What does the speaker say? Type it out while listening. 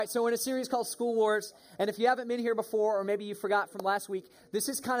Right, so we're in a series called School Wars, and if you haven't been here before, or maybe you forgot from last week, this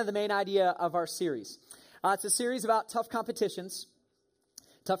is kind of the main idea of our series. It's a series about tough competitions,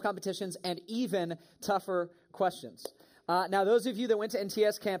 and even tougher questions. Now, those of you that went to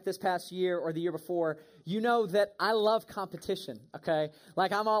NTS camp this past year or the year before, you know that I love competition, okay?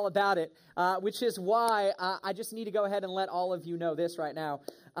 Like, I'm all about it, which is why I just need to go ahead and let all of you know this right now.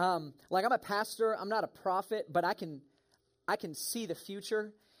 Like, I'm a pastor, I'm not a prophet, but I can see the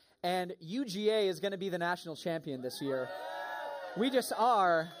future. And UGA is going to be the national champion this year. We just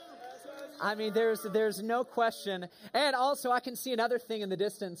are. I mean, there's no question. And also, I can see another thing in the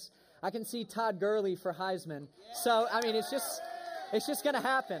distance. I can see Todd Gurley for Heisman. So, I mean, it's just going to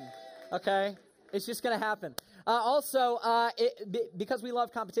happen, okay? It's just going to happen. Because we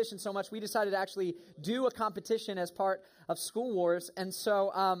love competition so much, we decided to actually do a competition as part of School Wars. And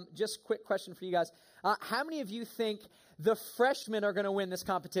so, just quick question for you guys. How many of you think the freshmen are going to win this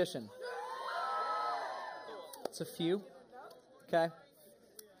competition? It's a few. Okay.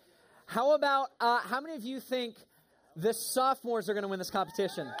 How about, how many of you think the sophomores are going to win this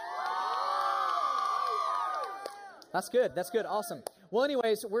competition? That's good. That's good. Awesome. Well,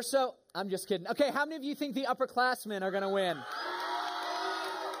 anyways, I'm just kidding. Okay, how many of you think the upperclassmen are going to win?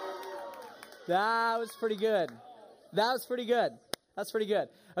 That was pretty good. That's pretty good.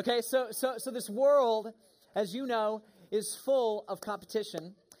 Okay, so this world, as you know, is full of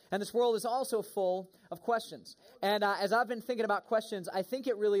competition, and this world is also full of questions. And as I've been thinking about questions, I think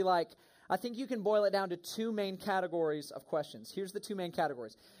you can boil it down to two main categories of questions. Here's the two main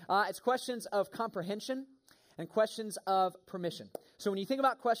categories. It's questions of comprehension and questions of permission. So when you think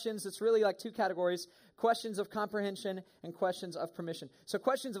about questions, it's really like two categories: questions of comprehension and questions of permission. So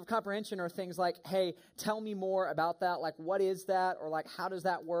questions of comprehension are things like, hey, tell me more about that. Like, what is that? Or like, how does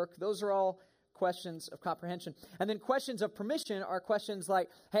that work? Those are all questions of comprehension. And then questions of permission are questions like,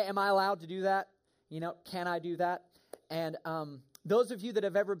 hey, am I allowed to do that? Can I do that? And those of you that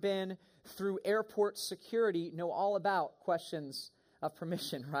have ever been through airport security know all about questions of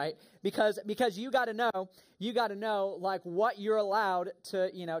permission, right? Because you got to know like what you're allowed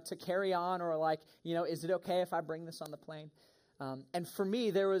to carry on, or like, is it okay if I bring this on the plane? And for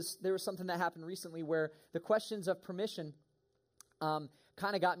me, there was something that happened recently where the questions of permission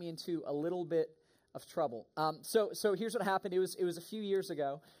kind of got me into a little bit of trouble. So here's what happened. It was a few years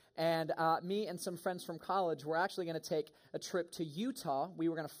ago, and me and some friends from college were actually going to take a trip to Utah. We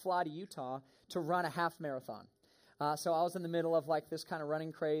were going to fly to Utah to run a half marathon. So I was in the middle of like this kind of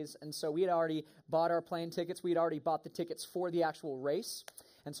running craze, and so we had already bought our plane tickets. We had already bought the tickets for the actual race,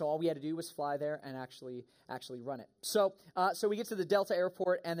 and so all we had to do was fly there and actually run it. So we get to the Delta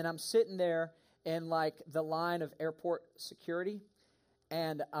airport, and then I'm sitting there in like the line of airport security.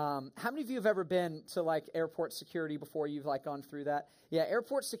 And how many of you have ever been to like airport security before? You've like gone through that? Yeah,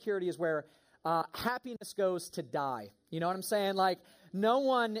 airport security is where happiness goes to die. You know what I'm saying? Like no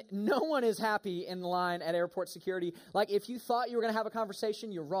one is happy in the line at airport security. Like if you thought you were going to have a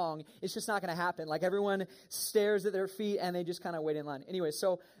conversation, you're wrong. It's just not going to happen. Like everyone stares at their feet and they just kind of wait in line. Anyway,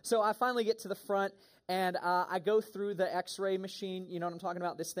 so I finally get to the front, and I go through the X-ray machine. You know what I'm talking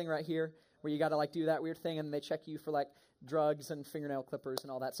about? This thing right here, where you got to like do that weird thing, and they check you for like drugs and fingernail clippers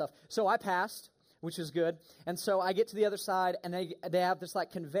and all that stuff. So I passed, which is good. And so I get to the other side, and they have this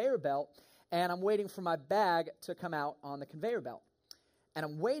like conveyor belt, and I'm waiting for my bag to come out on the conveyor belt. And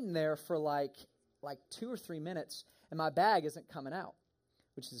I'm waiting there for like 2 or 3 minutes, and my bag isn't coming out,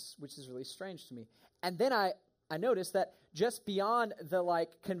 which is really strange to me. And then I noticed that just beyond the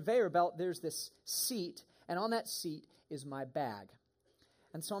like conveyor belt, there's this seat, and on that seat is my bag.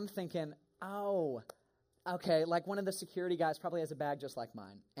 And so I'm thinking, oh, okay, like one of the security guys probably has a bag just like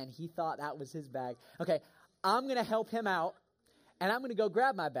mine, and he thought that was his bag. Okay, I'm going to help him out, and I'm going to go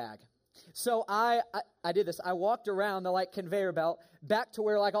grab my bag. So I did this. I walked around the like conveyor belt back to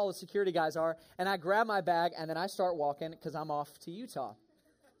where like all the security guys are, and I grab my bag, and then I start walking because I'm off to Utah.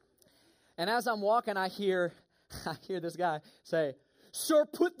 And as I'm walking, I hear this guy say, "Sir,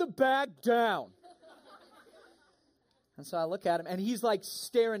 put the bag down." And so I look at him, and he's like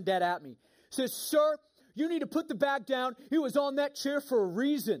staring dead at me. He says, "Sir, you need to put the bag down. It was on that chair for a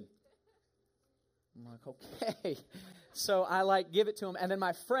reason." I'm like, okay. So I like give it to him, and then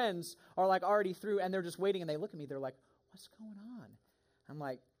my friends are like already through, and they're just waiting, and they look at me. They're like, "What's going on?" I'm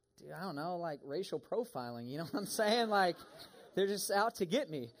like, dude, I don't know, like racial profiling. You know what I'm saying? Like they're just out to get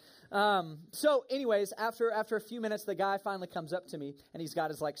me. So anyways, after a few minutes, the guy finally comes up to me, and he's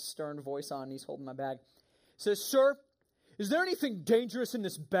got his like stern voice on, and he's holding my bag. He says, "Sir, is there anything dangerous in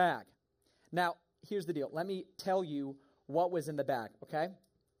this bag?" Now, here's the deal. Let me tell you what was in the bag, okay?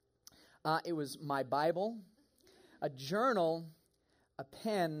 It was my Bible, a journal, a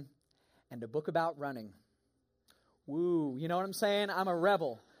pen, and a book about running. Woo, you know what I'm saying? I'm a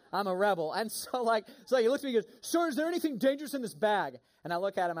rebel. And so he looks at me and goes, sir, is there anything dangerous in this bag? And I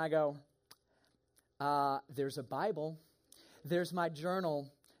look at him, I go, there's a Bible, there's my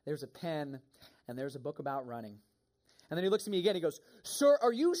journal, there's a pen, and there's a book about running. And then he looks at me again, he goes, sir,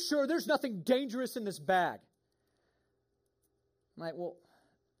 are you sure there's nothing dangerous in this bag? I'm like, well,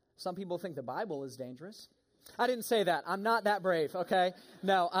 some people think the Bible is dangerous. I didn't say that. I'm not that brave, okay?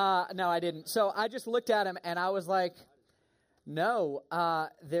 No, I didn't. So I just looked at him and I was like, no,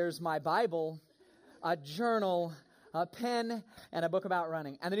 there's my Bible, a journal, a pen, and a book about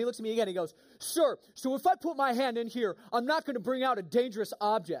running. And then he looks at me again. He goes, sir, so if I put my hand in here, I'm not going to bring out a dangerous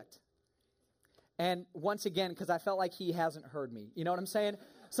object. And once again, because I felt like he hasn't heard me. You know what I'm saying?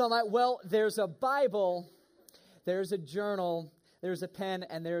 So I'm like, well, there's a Bible, there's a journal, there's a pen,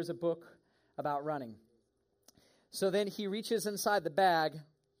 and there's a book about running. So then he reaches inside the bag,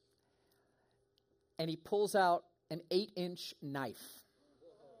 and he pulls out an 8-inch knife.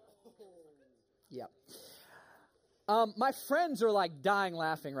 Yep. My friends are like dying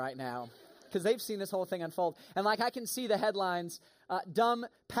laughing right now because they've seen this whole thing unfold. And like I can see the headlines, dumb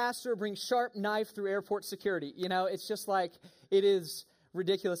pastor brings sharp knife through airport security. You know, it's just like, it is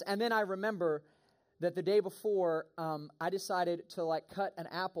ridiculous. And then I remember that the day before, I decided to like cut an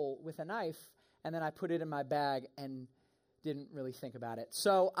apple with a knife, and then I put it in my bag and didn't really think about it.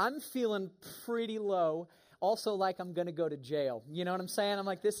 So I'm feeling pretty low. Also like I'm going to go to jail. You know what I'm saying? I'm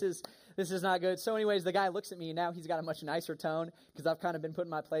like, this is not good. So anyways, the guy looks at me, and now he's got a much nicer tone because I've kind of been put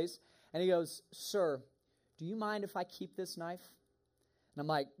in my place. And he goes, sir, do you mind if I keep this knife? And I'm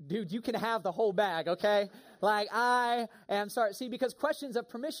like, dude, you can have the whole bag, okay? Like, I am sorry. See, because questions of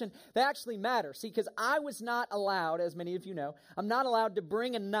permission, they actually matter. See, because I was not allowed, as many of you know, I'm not allowed to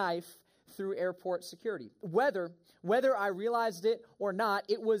bring a knife through airport security. Whether I realized it or not,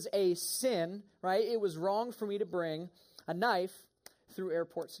 it was a sin, right? It was wrong for me to bring a knife through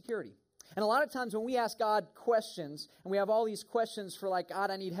airport security. And a lot of times when we ask God questions, and we have all these questions for like,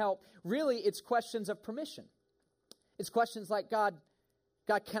 God, I need help, really it's questions of permission. It's questions like, God,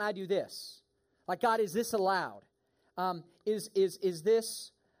 can I do this? Like, God, is this allowed? Is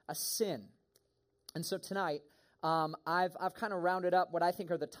this a sin? And so tonight, I've kind of rounded up what I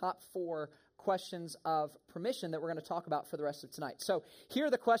think are the top 4 questions of permission that we're going to talk about for the rest of tonight. So here are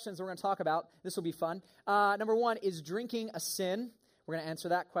the questions that we're going to talk about. This will be fun. Number 1, is drinking a sin? We're going to answer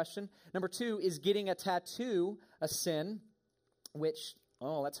that question. Number 2, is getting a tattoo a sin? Which,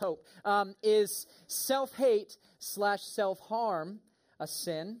 let's hope. Is self-hate / self-harm a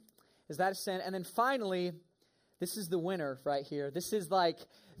sin? Is that a sin? And then finally, this is the winner right here. This is like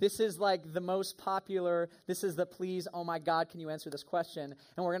the most popular. This is the please, oh my God, can you answer this question?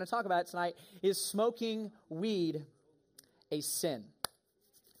 And we're going to talk about it tonight. Is smoking weed a sin?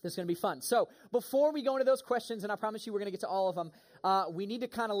 This is going to be fun. So before we go into those questions, and I promise you we're going to get to all of them, we need to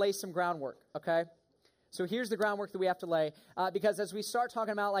kind of lay some groundwork, okay? So here's the groundwork that we have to lay, because as we start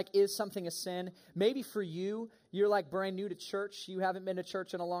talking about, like, is something a sin, maybe for you, you're, like, brand new to church. You haven't been to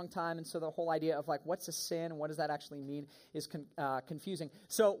church in a long time, and so the whole idea of, like, what's a sin and what does that actually mean is confusing.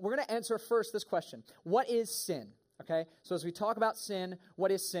 So we're going to answer first this question. What is sin? Okay, so as we talk about sin,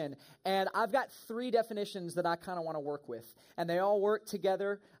 what is sin? And I've got 3 definitions that I kind of want to work with. And they all work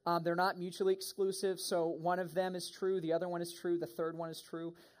together. They're not mutually exclusive. So one of them is true. The other one is true. The third one is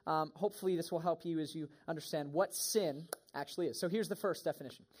true. Hopefully this will help you as you understand what sin actually is. So here's the first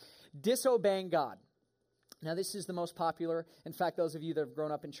definition. Disobeying God. Now this is the most popular. In fact, those of you that have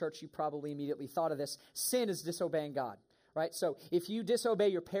grown up in church, you probably immediately thought of this. Sin is disobeying God. Right? So if you disobey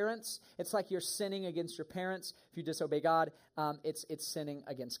your parents, it's like you're sinning against your parents. If you disobey God, it's sinning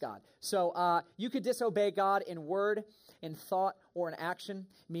against God. So you could disobey God in word, in thought, or in action,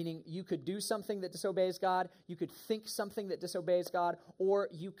 meaning you could do something that disobeys God, you could think something that disobeys God, or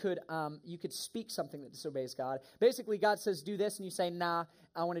you could speak something that disobeys God. Basically, God says, do this, and you say, nah,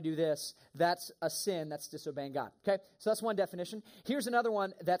 I want to do this. That's a sin. That's disobeying God. Okay? So that's one definition. Here's another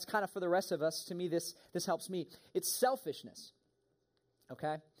one that's kind of for the rest of us. To me, this helps me. It's selfishness.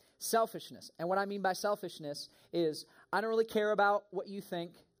 Okay? Selfishness. And what I mean by selfishness is I don't really care about what you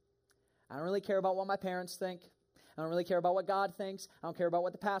think. I don't really care about what my parents think. I don't really care about what God thinks. I don't care about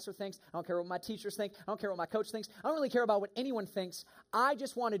what the pastor thinks. I don't care what my teachers think. I don't care what my coach thinks. I don't really care about what anyone thinks. I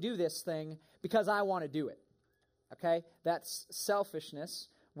just want to do this thing because I want to do it. Okay? That's selfishness.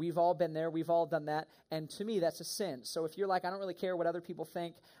 We've all been there. We've all done that. And to me, that's a sin. So if you're like, I don't really care what other people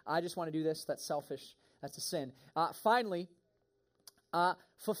think. I just want to do this. That's selfish. That's a sin. Finally,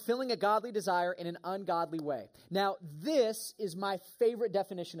 fulfilling a godly desire in an ungodly way. Now, this is my favorite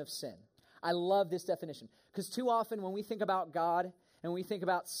definition of sin. I love this definition because too often when we think about God and when we think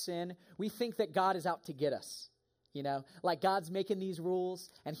about sin, we think that God is out to get us. You know, like God's making these rules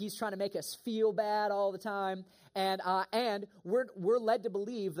and he's trying to make us feel bad all the time. And we're led to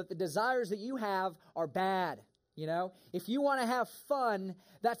believe that the desires that you have are bad. You know, if you want to have fun,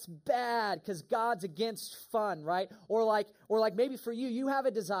 that's bad because God's against fun, right? Or like maybe for you, you have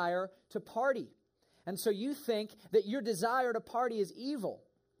a desire to party. And so you think that your desire to party is evil.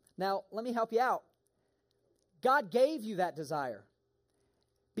 Now, let me help you out. God gave you that desire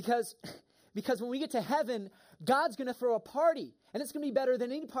because when we get to heaven, God's going to throw a party, and it's going to be better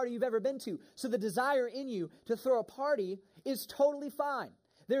than any party you've ever been to. So the desire in you to throw a party is totally fine.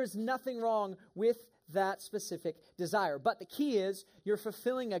 There is nothing wrong with that specific desire. But the key is you're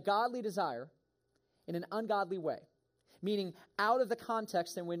fulfilling a godly desire in an ungodly way, meaning out of the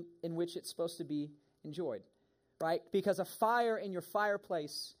context in which it's supposed to be enjoyed, right? Because a fire in your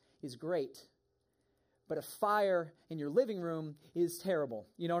fireplace is great, but a fire in your living room is terrible.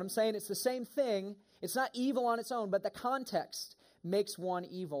 You know what I'm saying? It's the same thing. It's not evil on its own, but the context makes one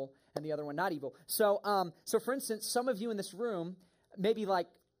evil and the other one not evil. So for instance, some of you in this room, maybe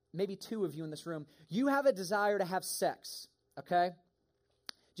two of you in this room, you have a desire to have sex, okay?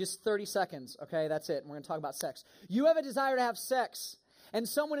 Just 30 seconds, okay? That's it. And we're going to talk about sex. You have a desire to have sex, and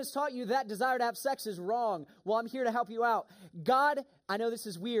someone has taught you that desire to have sex is wrong. Well, I'm here to help you out. God, I know this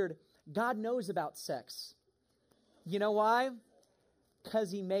is weird, God knows about sex. You know why?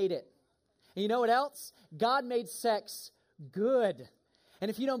 Because he made it. And you know what else? God made sex good. And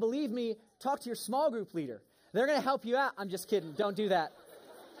if you don't believe me, talk to your small group leader. They're going to help you out. I'm just kidding. Don't do that.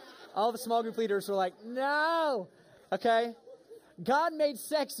 All the small group leaders were like, no. Okay? God made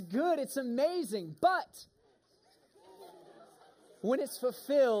sex good. It's amazing. But when it's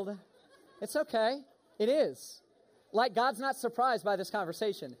fulfilled, it's okay. It is. Like, God's not surprised by this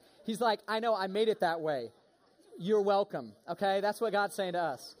conversation. He's like, I know, I made it that way. You're welcome. Okay? That's what God's saying to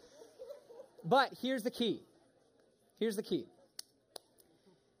us. But here's the key. Here's the key.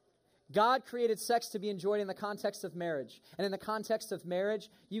 God created sex to be enjoyed in the context of marriage. And in the context of marriage,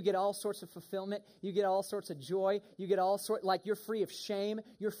 you get all sorts of fulfillment. You get all sorts of joy. You get all sorts, like you're free of shame.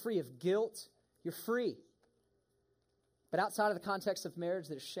 You're free of guilt. You're free. But outside of the context of marriage,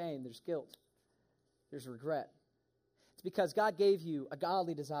 there's shame, there's guilt, there's regret. It's because God gave you a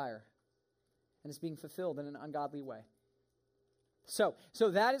godly desire, and it's being fulfilled in an ungodly way. So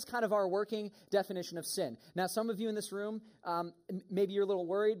that is kind of our working definition of sin. Now, some of you in this room, maybe you're a little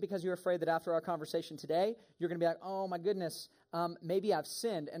worried because you're afraid that after our conversation today, you're going to be like, oh my goodness, maybe I've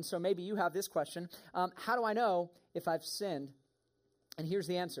sinned. And so maybe you have this question, how do I know if I've sinned? And here's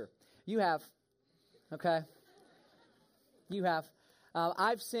the answer. You have, okay? You have.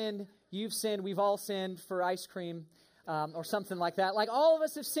 I've sinned, you've sinned, we've all sinned for ice cream or something like that. Like all of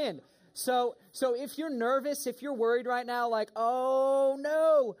us have sinned. So if you're nervous, if you're worried right now, like, oh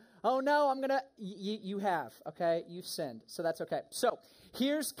no, I'm going to, you have, okay? You've sinned, so that's okay. So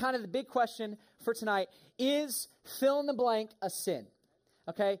here's kind of the big question for tonight. Is fill in the blank a sin?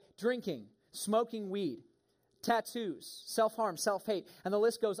 Okay? Drinking, smoking weed, tattoos, self-harm, self-hate, and the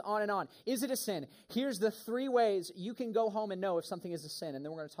list goes on and on. Is it a sin? Here's the 3 ways you can go home and know if something is a sin, and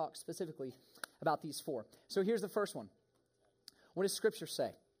then we're going to talk specifically about these 4. So here's the first one. What does Scripture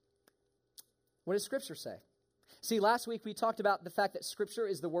say? What does Scripture say? See, last week we talked about the fact that Scripture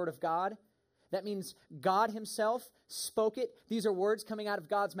is the Word of God. That means God himself spoke it. These are words coming out of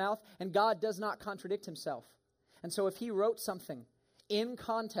God's mouth, and God does not contradict himself. And so if he wrote something in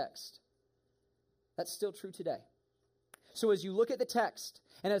context, that's still true today. So as you look at the text,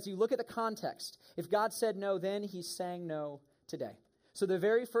 and as you look at the context, if God said no then, he's saying no today. So the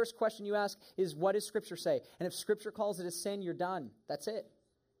very first question you ask is, what does Scripture say? And if Scripture calls it a sin, you're done. That's it.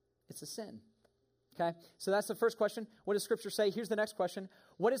 It's a sin. Okay, so that's the first question. What does Scripture say? Here's the next question.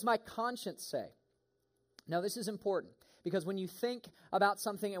 What does my conscience say? Now, this is important because when you think about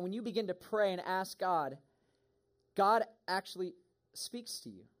something and when you begin to pray and ask God, God actually speaks to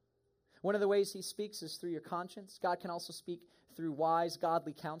you. One of the ways he speaks is through your conscience. God can also speak through wise,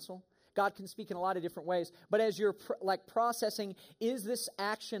 godly counsel. God can speak in a lot of different ways. But as you're processing, is this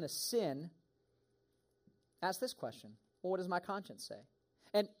action a sin? Ask this question. Well, what does my conscience say?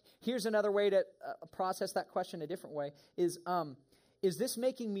 And here's another way to process that question a different way is this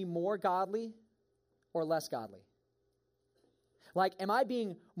making me more godly or less godly? Like, am I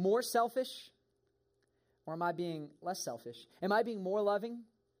being more selfish or am I being less selfish? Am I being more loving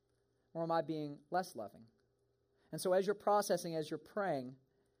or am I being less loving? And so as you're processing, as you're praying,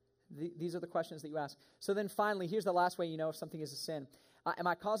 these are the questions that you ask. So then finally, here's the last way you know if something is a sin. Am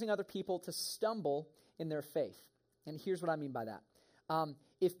I causing other people to stumble in their faith? And here's what I mean by that.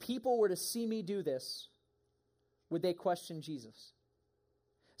 If people were to see me do this, would they question Jesus?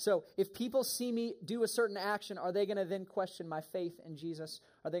 So if people see me do a certain action, are they going to then question my faith in Jesus?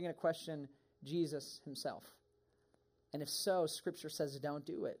 Are they going to question Jesus himself? And if so, Scripture says don't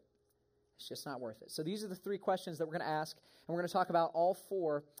do it. It's just not worth it. So these are the 3 questions that we're going to ask, and we're going to talk about all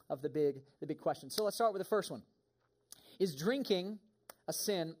 4 of the big questions. So let's start with the first one. Is drinking a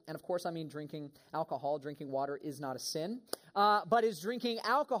sin? And of course, I mean drinking alcohol. Drinking water is not a sin. But is drinking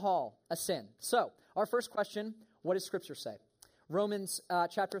alcohol a sin? So our first question, what does Scripture say? Romans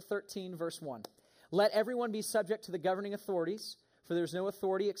chapter 13, verse 1. Let everyone be subject to the governing authorities, for there is no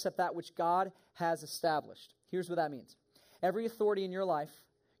authority except that which God has established. Here's what that means. Every authority in your life,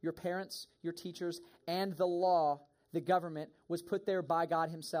 your parents, your teachers, and the law, the government, was put there by God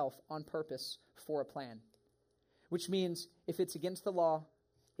himself on purpose for a plan. Which means if it's against the law,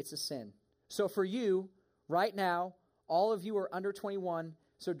 it's a sin. So for you, right now, all of you are under 21,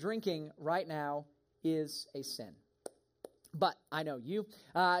 so drinking right now is a sin. But I know you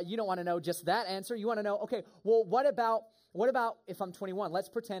don't want to know just that answer. You want to know, okay, well, what about if I'm 21? Let's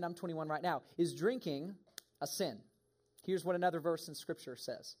pretend I'm 21 right now. Is drinking a sin? Here's what another verse in Scripture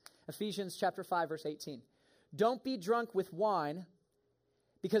says. Ephesians chapter 5, verse 18. Don't be drunk with wine,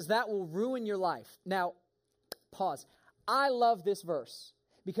 because that will ruin your life. Now, pause. I love this verse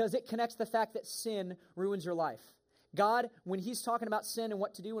because it connects the fact that sin ruins your life. God, when he's talking about sin and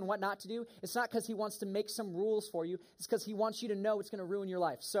what to do and what not to do, it's not because he wants to make some rules for you. It's because he wants you to know it's going to ruin your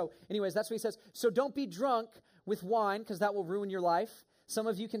life. So anyways, that's what he says. So don't be drunk with wine, because that will ruin your life. Some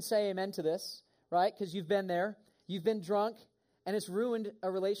of you can say amen to this, right? Because you've been there. You've been drunk, and it's ruined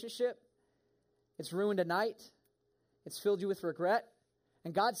a relationship. It's ruined a night. It's filled you with regret.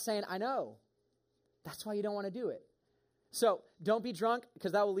 And God's saying, I know. That's why you don't want to do it. So don't be drunk,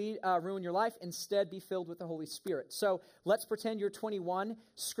 because that will ruin your life. Instead, be filled with the Holy Spirit. So let's pretend you're 21.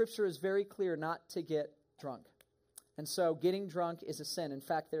 Scripture is very clear not to get drunk. And so getting drunk is a sin. In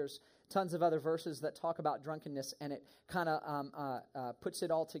fact, there's tons of other verses that talk about drunkenness, and it kind of puts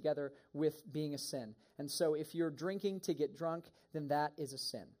it all together with being a sin. And so if you're drinking to get drunk, then that is a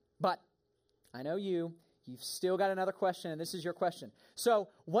sin. But I know you've still got another question, and this is your question. So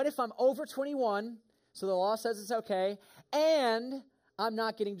what if I'm over 21, so the law says it's okay, and I'm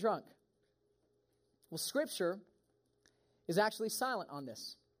not getting drunk? Well, Scripture is actually silent on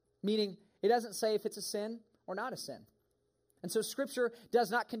this, meaning it doesn't say if it's a sin or not a sin. And so Scripture does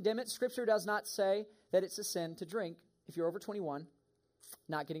not condemn it. Scripture does not say that it's a sin to drink if you're over 21,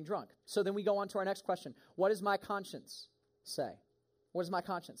 not getting drunk. So then we go on to our next question. What does my conscience say? What does my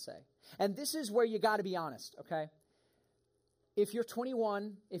conscience say? And this is where you got to be honest, okay? If you're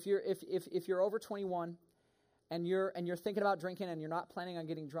 21, if you're over 21 and you're thinking about drinking and you're not planning on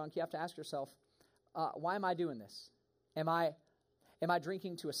getting drunk, you have to ask yourself, why am I doing this? Am I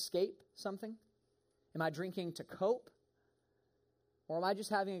drinking to escape something? Am I drinking to cope? Or am I just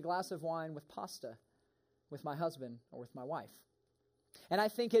having a glass of wine with pasta with my husband or with my wife? And I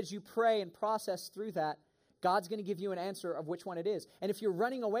think as you pray and process through that, God's going to give you an answer of which one it is. And if you're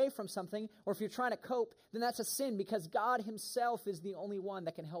running away from something, or if you're trying to cope, then that's a sin, because God himself is the only one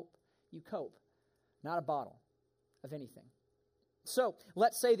that can help you cope, not a bottle of anything. So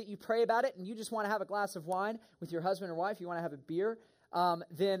let's say that you pray about it and you just want to have a glass of wine with your husband or wife, you want to have a beer,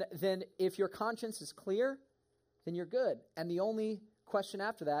 then if your conscience is clear, then you're good. And the only question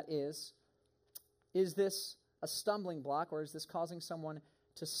after that is this a stumbling block, or is this causing someone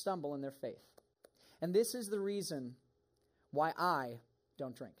to stumble in their faith? And this is the reason why I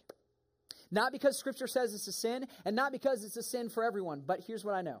don't drink. Not because Scripture says it's a sin, and not because it's a sin for everyone, but here's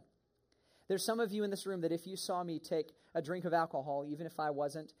what I know. There's some of you in this room that if you saw me take a drink of alcohol, even if I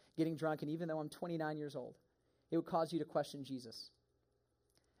wasn't getting drunk, and even though I'm 29 years old, it would cause you to question Jesus.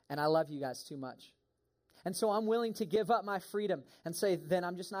 And I love you guys too much. And so I'm willing to give up my freedom and say, then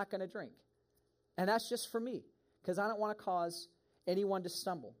I'm just not going to drink. And that's just for me, because I don't want to cause anyone to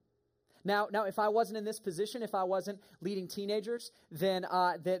stumble. Now, if I wasn't in this position, if I wasn't leading teenagers, then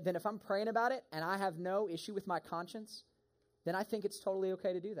if I'm praying about it and I have no issue with my conscience, then I think it's totally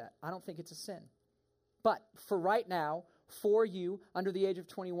okay to do that. I don't think it's a sin. But for right now, for you under the age of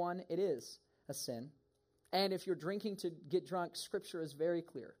 21, it is a sin. And if you're drinking to get drunk, Scripture is very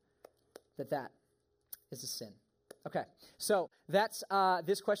clear that is a sin. Okay, so that's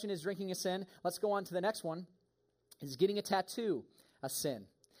this question, is drinking a sin? Let's go on to the next one. Is getting a tattoo a sin?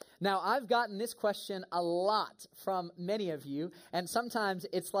 Now, I've gotten this question a lot from many of you, and sometimes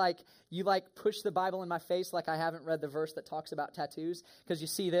it's like you push the Bible in my face like I haven't read the verse that talks about tattoos, because you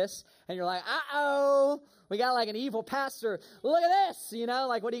see this, and you're like, uh-oh, we got like an evil pastor. Look at this, what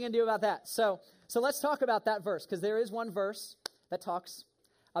are you going to do about that? So let's talk about that verse, because there is one verse that talks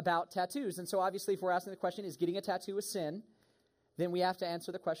about tattoos. And so obviously if we're asking the question, is getting a tattoo a sin? then we have to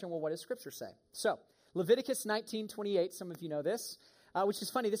answer the question, well, what does Scripture say? So, Leviticus 19:28, some of you know this, which is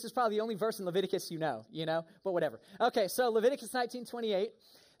funny. This is probably the only verse in Leviticus you know, but whatever. Okay, so Leviticus 19:28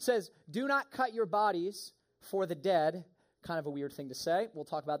 says, do not cut your bodies for the dead. Kind of a weird thing to say. We'll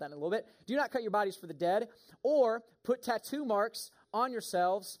talk about that in a little bit. Do not cut your bodies for the dead, or put tattoo marks on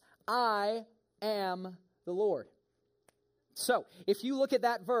yourselves. I am the Lord. So, if you look at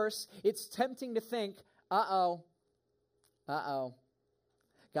that verse, it's tempting to think, uh-oh.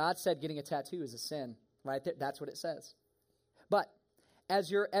 God said getting a tattoo is a sin, right? That's what it says. But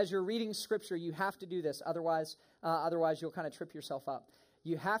as you're reading Scripture, you have to do this. Otherwise you'll kind of trip yourself up.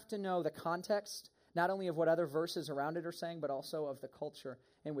 You have to know the context, not only of what other verses around it are saying, but also of the culture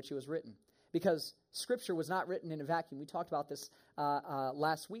in which it was written. Because Scripture was not written in a vacuum. We talked about this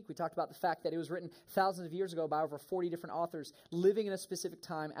last week. We talked about the fact that it was written thousands of years ago by over 40 different authors living in a specific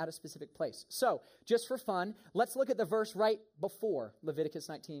time at a specific place. So, just for fun, let's look at the verse right before Leviticus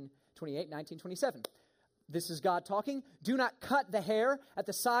 19:28, 19:27. This is God talking. Do not cut the hair at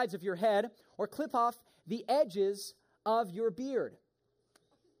the sides of your head or clip off the edges of your beard.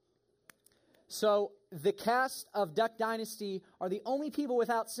 So, the cast of Duck Dynasty are the only people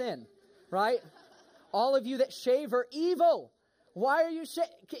without sin. Right? All of you that shave are evil. Why are you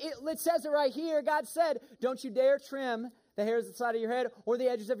it says it right here. God said, don't you dare trim the hairs at the side of your head or the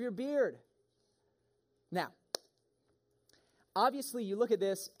edges of your beard. Now, obviously you look at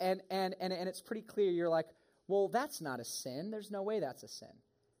this and it's pretty clear. You're like, well, that's not a sin. There's no way that's a sin.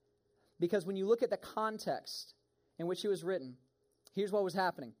 Because when you look at the context in which it was written, here's what was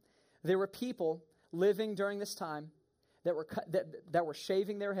happening. There were people living during this time that were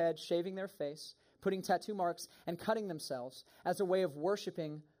shaving their head, shaving their face, putting tattoo marks, and cutting themselves as a way of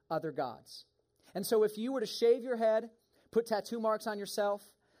worshiping other gods. And so if you were to shave your head, put tattoo marks on yourself,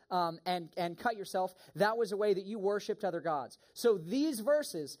 and cut yourself, that was a way that you worshiped other gods. So these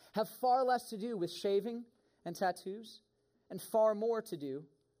verses have far less to do with shaving and tattoos, and far more to do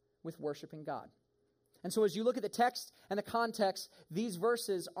with worshiping God. And so as you look at the text and the context, these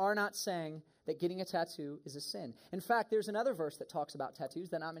verses are not saying that getting a tattoo is a sin. In fact, there's another verse that talks about tattoos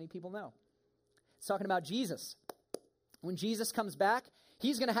that not many people know. It's talking about Jesus. When Jesus comes back,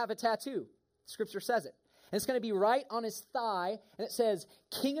 he's going to have a tattoo. Scripture says it. And it's going to be right on his thigh, and it says,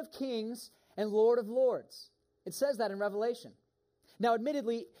 King of Kings and Lord of Lords. It says that in Revelation. Now,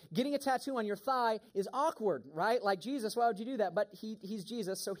 admittedly, getting a tattoo on your thigh is awkward, right? Like Jesus, why would you do that? But he's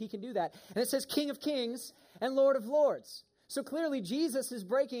Jesus, so he can do that. And it says King of Kings and Lord of Lords. So clearly, Jesus is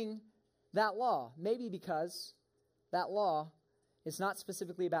breaking that law. Maybe because that law is not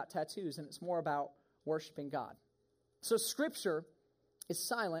specifically about tattoos, and it's more about worshiping God. So Scripture is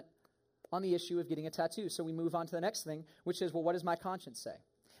silent on the issue of getting a tattoo. So we move on to the next thing, which is, well, what does my conscience say?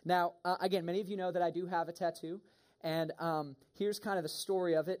 Now, again, many of you know that I do have a tattoo. And here's kind of the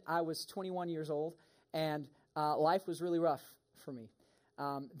story of it. I was 21 years old, and life was really rough for me.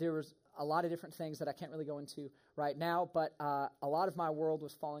 There was a lot of different things that I can't really go into right now, but a lot of my world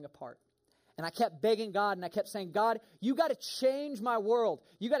was falling apart. And I kept begging God, and I kept saying, God, you got to change my world.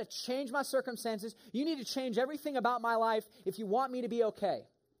 You got to change my circumstances. You need to change everything about my life if you want me to be okay.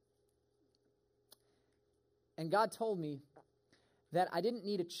 And God told me that I didn't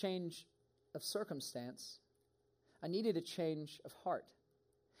need a change of circumstance. I needed a change of heart.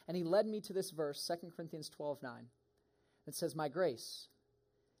 And he led me to this verse, 2 Corinthians 12:9. That says, my grace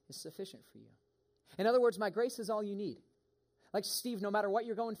is sufficient for you. In other words, my grace is all you need. Like, Steve, no matter what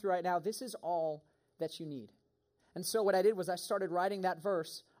you're going through right now, this is all that you need. And so what I did was I started writing that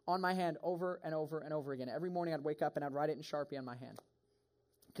verse on my hand over and over and over again. Every morning I'd wake up and I'd write it in Sharpie on my hand.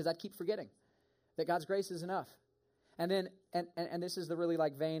 Because I'd keep forgetting that God's grace is enough. And then, and this is the really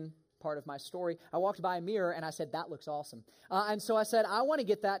vain part of my story, I walked by a mirror and I said, that looks awesome. And so I said, I want to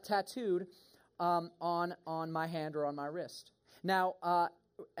get that tattooed on my hand or on my wrist. Now,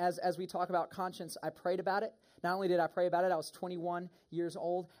 as we talk about conscience, I prayed about it. Not only did I pray about it, I was 21 years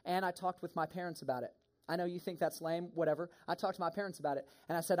old, and I talked with my parents about it. I know you think that's lame, whatever. I talked to my parents about it,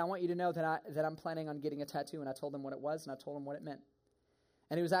 and I said, I want you to know that I'm planning on getting a tattoo, and I told them what it was, and I told them what it meant.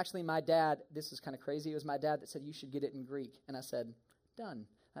 And it was actually my dad, this is kind of crazy, it was my dad that said, you should get it in Greek. And I said, done.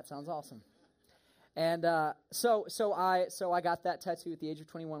 That sounds awesome. And so I got that tattoo at the age of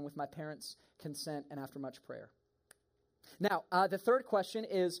 21 with my parents' consent and after much prayer. Now, the third question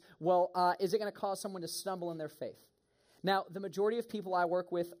is, is it going to cause someone to stumble in their faith? Now, the majority of people I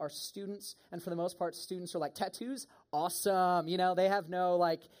work with are students, and for the most part, students are like, tattoos? Awesome. They have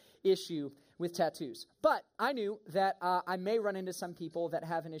no, issue with tattoos. But I knew that I may run into some people that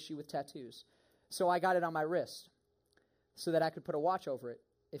have an issue with tattoos. So I got it on my wrist so that I could put a watch over it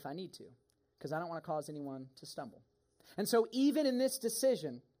if I need to, because I don't want to cause anyone to stumble. And so even in this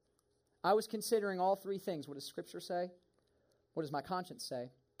decision, I was considering all three things. What does Scripture say? What does my conscience say?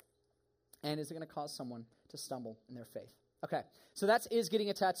 And is it going to cause someone to stumble in their faith? Okay, so is getting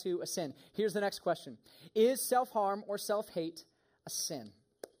a tattoo a sin? Here's the next question. Is self-harm or self-hate a sin?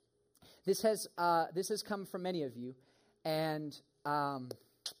 This has come from many of you, and it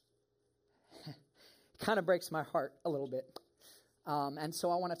kind of breaks my heart a little bit. And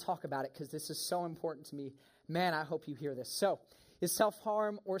so I want to talk about it because this is so important to me. Man, I hope you hear this. So, is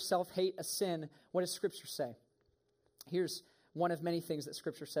self-harm or self-hate a sin? What does Scripture say? Here's one of many things that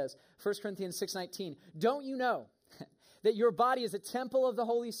Scripture says. 1 Corinthians 6:19. Don't you know that your body is a temple of the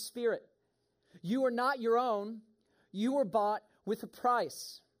Holy Spirit? You are not your own. You were bought with a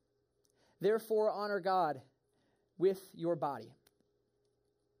price. Therefore, honor God with your body.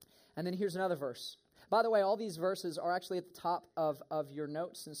 And then here's another verse. By the way, all these verses are actually at the top of your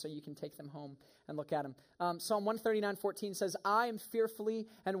notes, and so you can take them home and look at them. Psalm 139:14 says, I am fearfully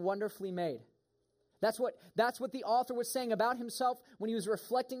and wonderfully made. That's what the author was saying about himself when he was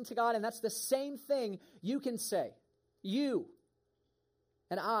reflecting to God, and that's the same thing you can say. You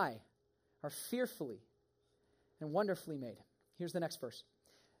and I are fearfully and wonderfully made. Here's the next verse.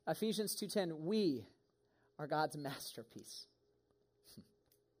 Ephesians 2:10, we are God's masterpiece.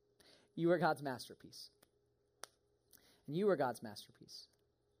 You are God's masterpiece. And you are God's masterpiece.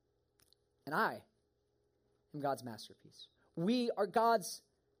 And I am God's masterpiece. We are God's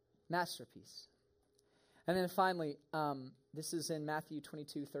masterpiece. And then finally, this is in Matthew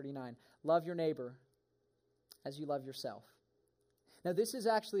 22:39. Love your neighbor as you love yourself. Now, this is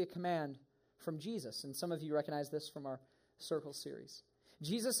actually a command from Jesus, and some of you recognize this from our Circle series.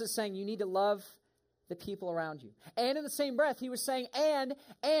 Jesus is saying you need to love the people around you. And in the same breath, he was saying, and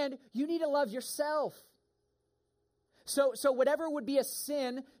you need to love yourself. So whatever would be a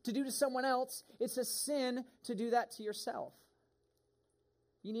sin to do to someone else, it's a sin to do that to yourself.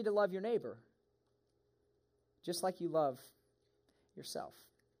 You need to love your neighbor just like you love yourself.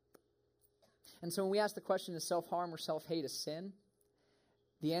 And so when we ask the question, is self-harm or self-hate a sin?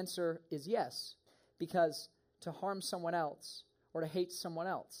 The answer is yes, because to harm someone else or to hate someone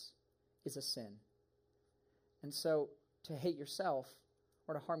else is a sin. And so to hate yourself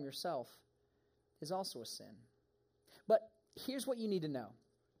or to harm yourself is also a sin. But here's what you need to know.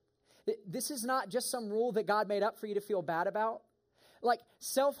 This is not just some rule that God made up for you to feel bad about. Like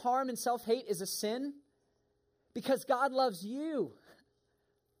self-harm and self-hate is a sin because God loves you.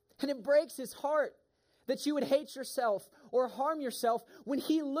 And it breaks his heart that you would hate yourself or harm yourself when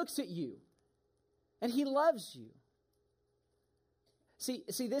he looks at you and he loves you. See,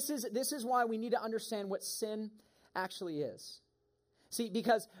 this is why we need to understand what sin actually is. See,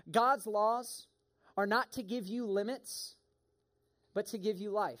 because God's laws are not to give you limits, but to give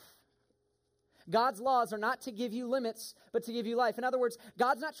you life. God's laws are not to give you limits, but to give you life. In other words,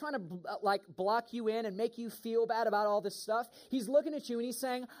 God's not trying to block you in and make you feel bad about all this stuff. He's looking at you and he's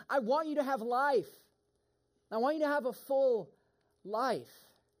saying, I want you to have life. I want you to have a full life.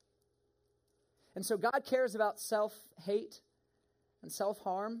 And so God cares about self-hate and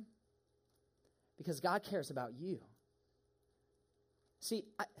self-harm because God cares about you. See,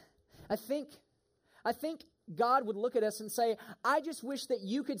 I think God would look at us and say, I just wish that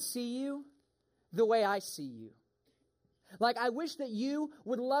you could see you the way I see you. Like, I wish that you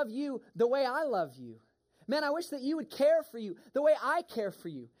would love you the way I love you. Man, I wish that you would care for you the way I care for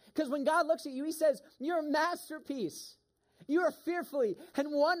you. Because when God looks at you, he says, you're a masterpiece. You are fearfully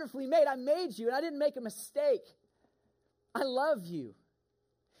and wonderfully made. I made you and I didn't make a mistake. I love you.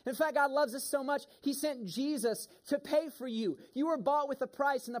 In fact, God loves us so much, he sent Jesus to pay for you. You were bought with a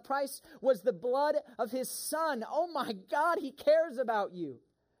price, and the price was the blood of his son. Oh my God, he cares about you.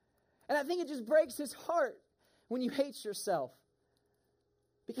 And I think it just breaks his heart when you hate yourself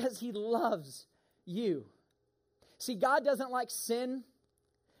because he loves you. See, God doesn't like sin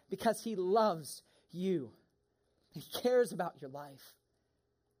because he loves you. He cares about your life.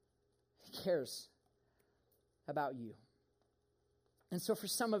 He cares about you. And so for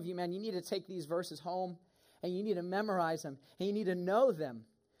some of you, man, you need to take these verses home and you need to memorize them and you need to know them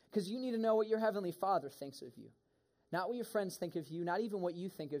because you need to know what your Heavenly Father thinks of you. Not what your friends think of you, not even what you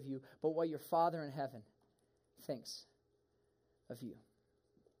think of you, but what your Father in heaven thinks of you.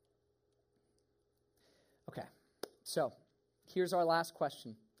 Okay, so here's our last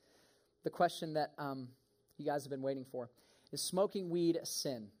question. The question that you guys have been waiting for. Is smoking weed a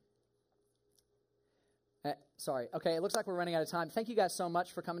sin? Sorry. Okay, it looks like we're running out of time. Thank you guys so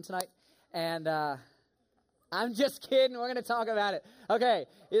much for coming tonight. And I'm just kidding. We're going to talk about it. Okay,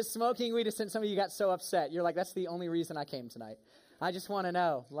 is smoking weed a sin? Some of you got so upset. You're like, that's the only reason I came tonight. I just want to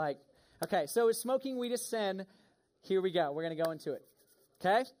know. Okay, so is smoking weed a sin? Here we go. We're going to go into it.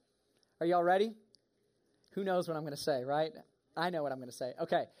 Okay? Are y'all ready? Who knows what I'm going to say, right? I know what I'm going to say.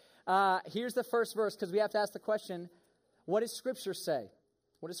 Okay. Here's the first verse, because we have to ask the question, what does Scripture say?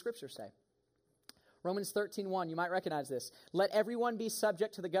 What does Scripture say? Romans 13:1, you might recognize this. Let everyone be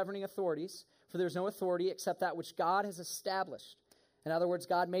subject to the governing authorities, for there's no authority except that which God has established. In other words,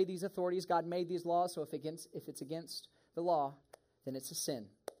 God made these authorities, God made these laws, so if it's against the law, then it's a sin.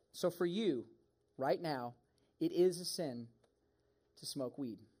 So for you, right now, it is a sin to smoke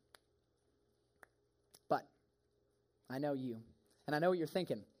weed. But I know you, and I know what you're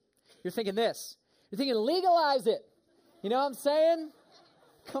thinking. You're thinking this. You're thinking, legalize it. You know what I'm saying?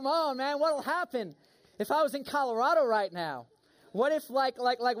 Come on, man, what'll happen if I was in Colorado right now? What if,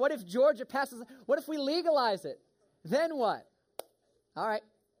 what if Georgia passes? What if we legalize it? Then what? All right,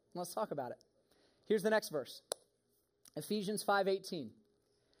 let's talk about it. Here's the next verse. Ephesians 5:18.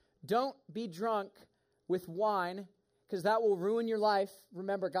 Don't be drunk with wine, because that will ruin your life.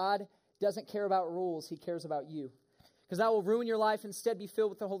 Remember, God doesn't care about rules. He cares about you. Because that will ruin your life. Instead, be filled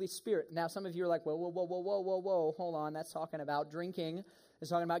with the Holy Spirit. Now, some of you are like, whoa, hold on. That's talking about drinking. It's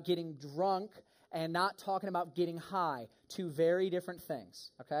talking about getting drunk and not talking about getting high. Two very different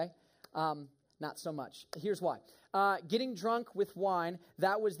things, okay? Not so much. Here's why. Getting drunk with wine,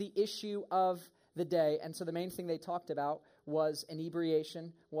 that was the issue of the day. And so the main thing they talked about was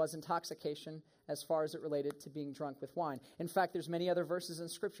inebriation, was intoxication, as far as it related to being drunk with wine. In fact, there's many other verses in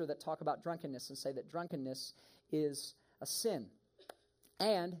Scripture that talk about drunkenness and say that drunkenness is a sin.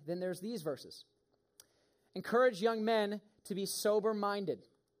 And then there's these verses. Encourage young men to be sober-minded.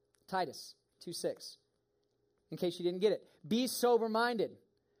 Titus 2:6. In case you didn't get it. Be sober-minded.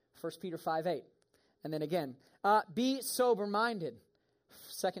 1 Peter 5:8. And then again, be sober-minded.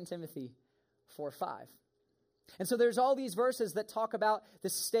 2 Timothy 4:5. And so there's all these verses that talk about the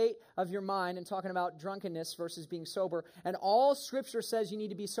state of your mind and talking about drunkenness versus being sober. And all Scripture says you need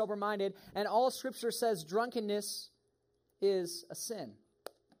to be sober-minded. And all Scripture says drunkenness is a sin.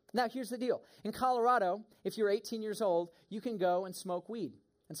 Now, here's the deal. In Colorado, if you're 18 years old, you can go and smoke weed.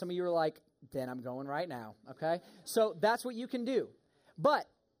 And some of you are like, then I'm going right now, okay? So that's what you can do. But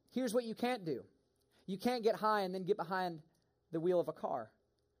here's what you can't do. You can't get high and then get behind the wheel of a car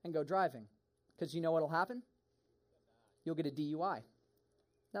and go driving. Because you know what will happen? You'll get a DUI.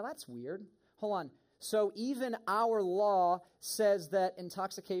 Now, that's weird. Hold on. So even our law says that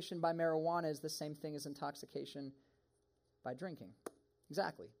intoxication by marijuana is the same thing as intoxication by drinking.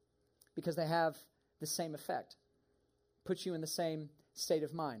 Exactly. Because they have the same effect. Puts you in the same state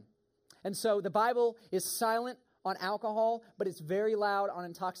of mind. And so the Bible is silent on alcohol, but it's very loud on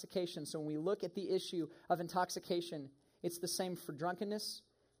intoxication. So when we look at the issue of intoxication, it's the same for drunkenness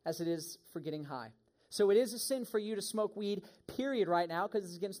as it is for getting high. So it is a sin for you to smoke weed, period, right now, because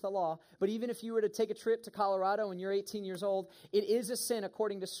it's against the law. But even if you were to take a trip to Colorado and you're 18 years old, it is a sin,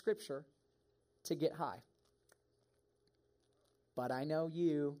 according to Scripture, to get high. But I know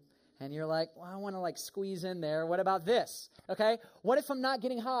you, and you're like, well, I want to squeeze in there. What about this? Okay? What if I'm not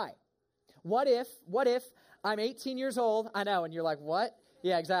getting high? What if I'm 18 years old? I know, and you're like, what?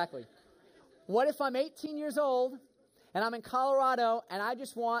 Yeah, exactly. What if I'm 18 years old, and I'm in Colorado, and I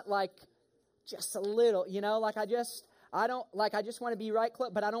just want, just a little, I just want to be right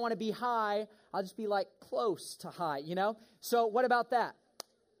close, but I don't want to be high. I'll just be close to high, So what about that?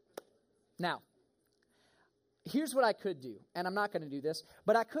 Now, here's what I could do, and I'm not going to do this,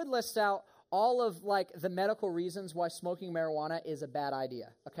 but I could list out all of the medical reasons why smoking marijuana is a bad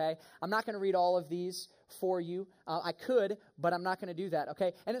idea, okay? I'm not going to read all of these for you. I could, but I'm not going to do that,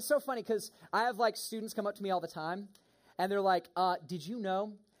 okay? And it's so funny because I have students come up to me all the time, and they're like, did you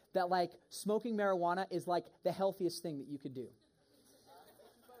know that smoking marijuana is the healthiest thing that you could do?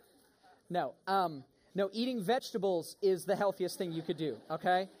 No, eating vegetables is the healthiest thing you could do,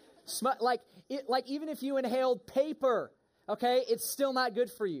 okay? Even if you inhaled paper, okay, it's still not good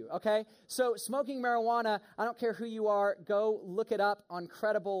for you, okay? So smoking marijuana, I don't care who you are, go look it up on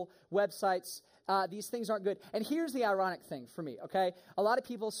credible websites. These things aren't good. And here's the ironic thing for me, okay? A lot of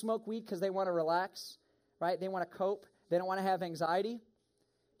people smoke weed because they want to relax, right? They want to cope. They don't want to have anxiety.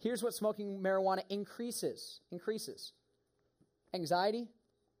 Here's what smoking marijuana increases. Anxiety,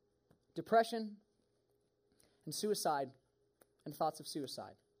 depression, and suicide, and thoughts of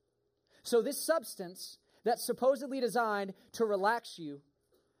suicide. So this substance that's supposedly designed to relax you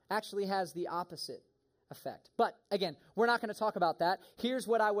actually has the opposite effect. But again, we're not going to talk about that. Here's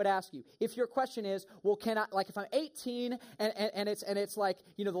what I would ask you. If your question is, well, can I, if I'm 18 and it's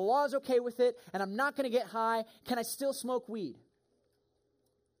the law is okay with it and I'm not going to get high, can I still smoke weed?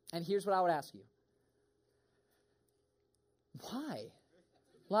 And here's what I would ask you. Why?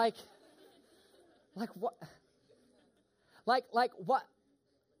 What? Like what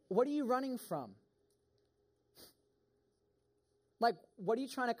are you running from? Like, what are you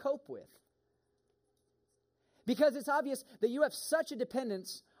trying to cope with? Because it's obvious that you have such a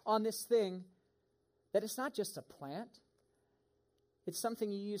dependence on this thing that it's not just a plant. It's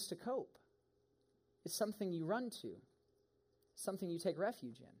something you use to cope. It's something you run to. Something you take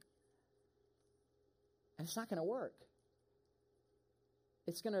refuge in. And it's not going to work.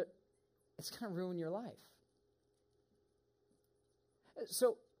 It's going to ruin your life.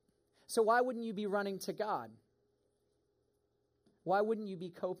 So why wouldn't you be running to God? Why wouldn't you be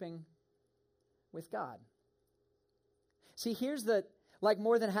coping with God? See, here's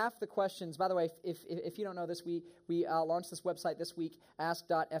more than half the questions. By the way, if you don't know this, we launched this website this week,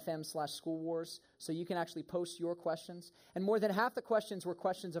 ask.fm/schoolwars, so you can actually post your questions. And more than half the questions were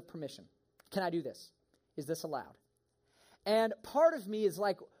questions of permission. Can I do this? Is this allowed? And part of me is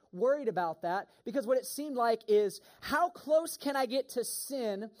worried about that, because what it seemed like is, how close can I get to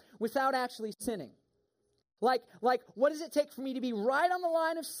sin without actually sinning? Like, what does it take for me to be right on the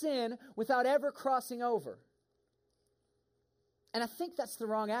line of sin without ever crossing over? And I think that's the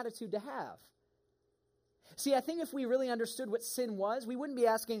wrong attitude to have. See, I think if we really understood what sin was, we wouldn't be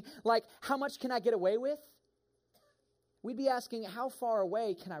asking, how much can I get away with? We'd be asking, how far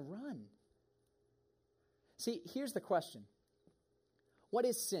away can I run? See, here's the question. What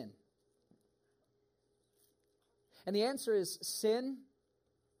is sin? And the answer is, sin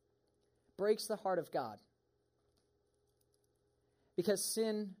breaks the heart of God. Because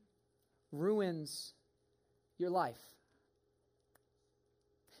sin ruins your life.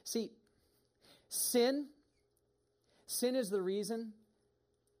 See, sin is the reason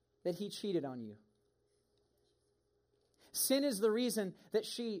that he cheated on you. Sin is the reason that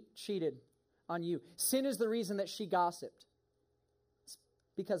she cheated on you. Sin is the reason that she gossiped. It's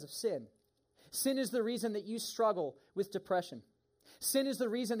because of sin. Sin is the reason that you struggle with depression. Sin is the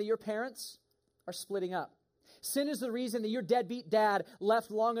reason that your parents are splitting up. Sin is the reason that your deadbeat dad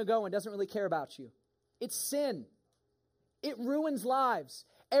left long ago and doesn't really care about you. It's sin. It ruins lives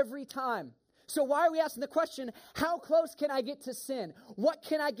every time. So why are we asking the question, how close can I get to sin? What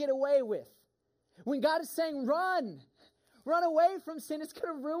can I get away with? When God is saying, run away from sin, it's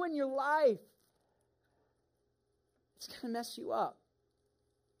going to ruin your life. It's going to mess you up.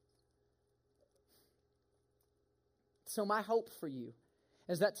 So my hope for you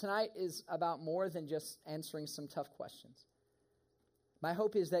is that tonight is about more than just answering some tough questions. My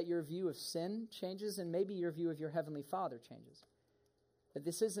hope is that your view of sin changes, and maybe your view of your Heavenly Father changes. That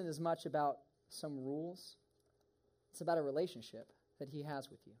this isn't as much about some rules. It's about a relationship that he has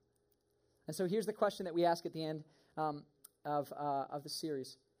with you. And so here's the question that we ask at the end of the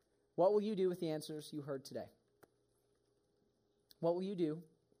series. What will you do with the answers you heard today? What will you do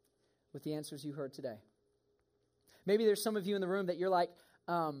with the answers you heard today? Maybe there's some of you in the room that you're like,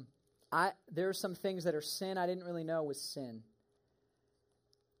 there are some things that are sin I didn't really know was sin.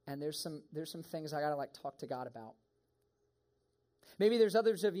 And there's some things I got to talk to God about. Maybe there's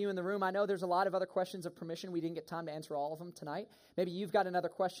others of you in the room. I know there's a lot of other questions of permission. We didn't get time to answer all of them tonight. Maybe you've got another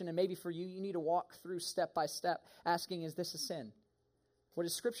question, and maybe for you, you need to walk through step by step, asking, is this a sin? What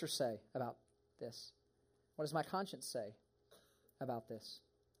does Scripture say about this? What does my conscience say about this?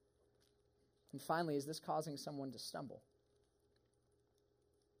 And finally, is this causing someone to stumble?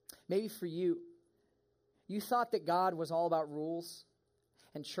 Maybe for you, you thought that God was all about rules,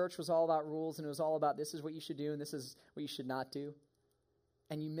 and church was all about rules, and it was all about this is what you should do, and this is what you should not do.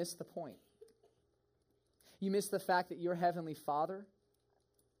 And you missed the point. You missed the fact that your Heavenly Father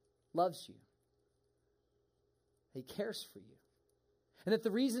loves you. He cares for you. And that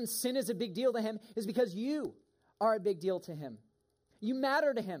the reason sin is a big deal to him is because you are a big deal to him. You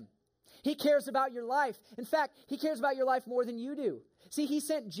matter to him. He cares about your life. In fact, he cares about your life more than you do. See, he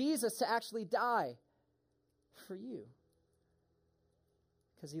sent Jesus to actually die for you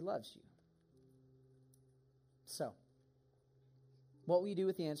because he loves you. So, what will you do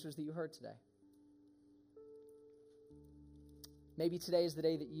with the answers that you heard today? Maybe today is the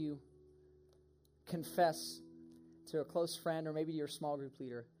day that you confess to a close friend or maybe to your small group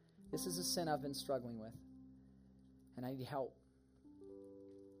leader, this is a sin I've been struggling with, and I need help.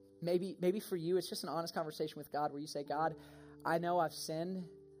 Maybe for you, it's just an honest conversation with God where you say, God, I know I've sinned,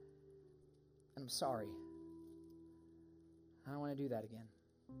 and I'm sorry. I don't want to do that again.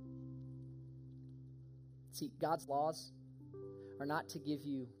 See, God's laws are not to give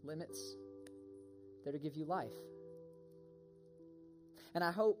you limits. They're to give you life. And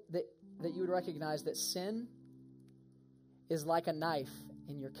I hope that you would recognize that sin is like a knife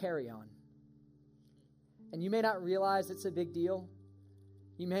in your carry-on. And you may not realize it's a big deal.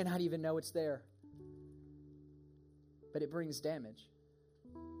 You may not even know it's there. but it brings damage.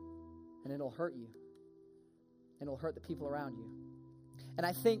 And it'll hurt you. And it'll hurt the people around you. And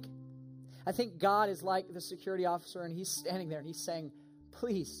I think God is like the security officer, and he's standing there and he's saying,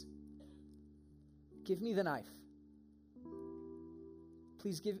 please, give me the knife.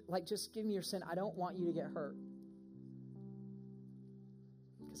 Please just give me your sin. I don't want you to get hurt.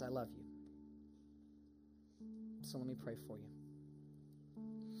 Because I love you. So let me pray for you.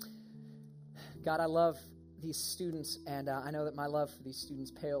 God, I love these students, and I know that my love for these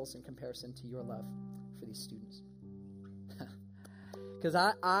students pales in comparison to your love for these students. Because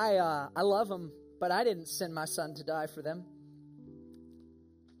I love them, but I didn't send my son to die for them.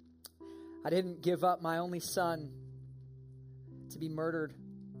 I didn't give up my only son to be murdered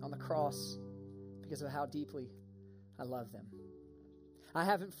on the cross because of how deeply I love them. I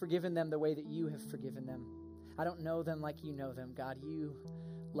haven't forgiven them the way that you have forgiven them. I don't know them like you know them. God, you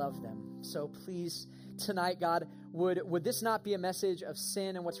love them. So please, tonight, God, would this not be a message of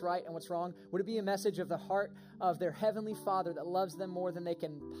sin and what's right and what's wrong? Would it be a message of the heart of their heavenly Father that loves them more than they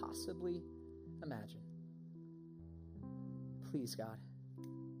can possibly imagine? Please, God,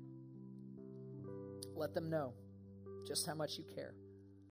 let them know just how much you care.